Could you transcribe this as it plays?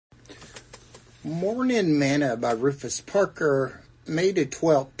Morning Manna by Rufus Parker, May the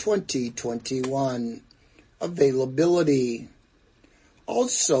 12th, 2021. Availability.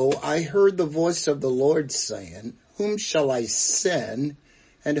 Also, I heard the voice of the Lord saying, "Whom shall I send,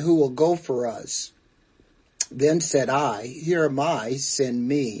 and who will go for us?" Then said I, "Here am I, send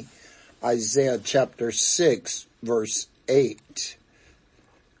me." Isaiah chapter 6, verse 8.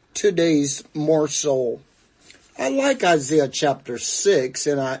 Today's morsel. I like Isaiah chapter 6,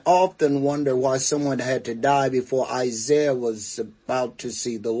 and I often wonder why someone had to die before Isaiah was about to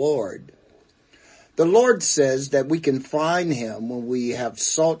see the Lord. The Lord says that we can find him when we have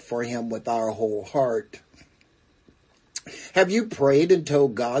sought for him with our whole heart. Have you prayed and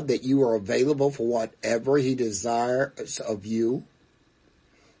told God that you are available for whatever he desires of you?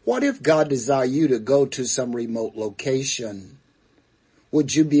 What if God desired you to go to some remote location?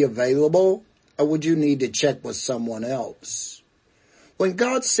 Would you be available? Or would you need to check with someone else? When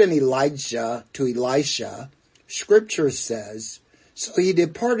God sent Elijah to Elisha, Scripture says, "So he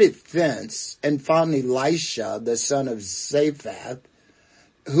departed thence and found Elisha, the son of Shaphat,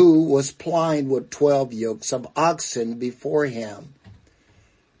 who was plying with 12 yokes of oxen before him,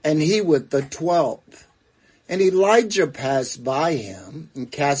 and he with the 12th. And Elijah passed by him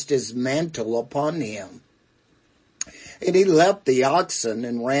and cast his mantle upon him. And he left the oxen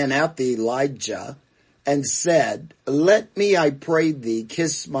and ran after Elijah and said, 'Let me, I pray thee,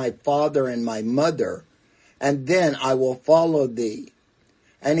 kiss my father and my mother, and then I will follow thee.'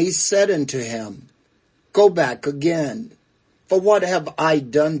 And he said unto him, 'Go back again, for what have I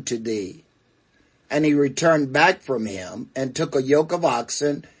done to thee?' And he returned back from him and took a yoke of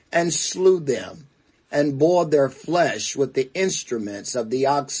oxen and slew them, and bore their flesh with the instruments of the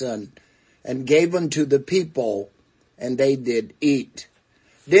oxen, and gave unto the people, and they did eat.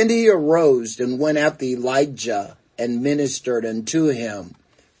 Then he arose and went after Elijah and ministered unto him."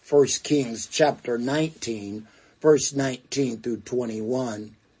 1 Kings chapter 19, verse 19 through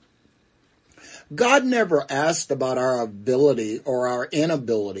 21. God never asked about our ability or our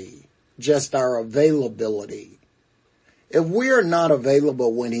inability, just our availability. If we are not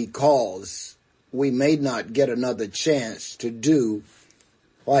available when he calls, we may not get another chance to do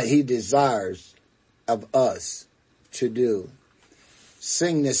what he desires of us to do.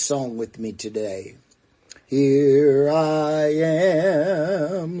 Sing this song with me today. Here I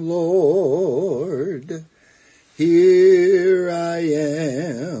am, Lord. Here I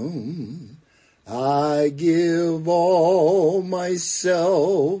am. I give all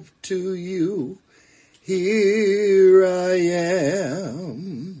myself to you. Here I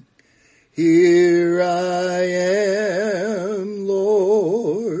am. Here I am,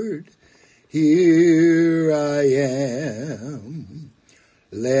 Lord. Here I am.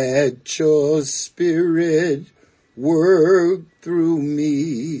 Let your Spirit work through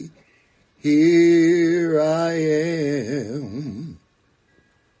me. Here I am.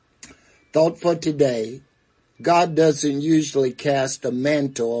 Thought for today. God doesn't usually cast a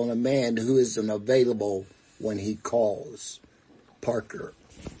mantle on a man who isn't available when he calls. Parker.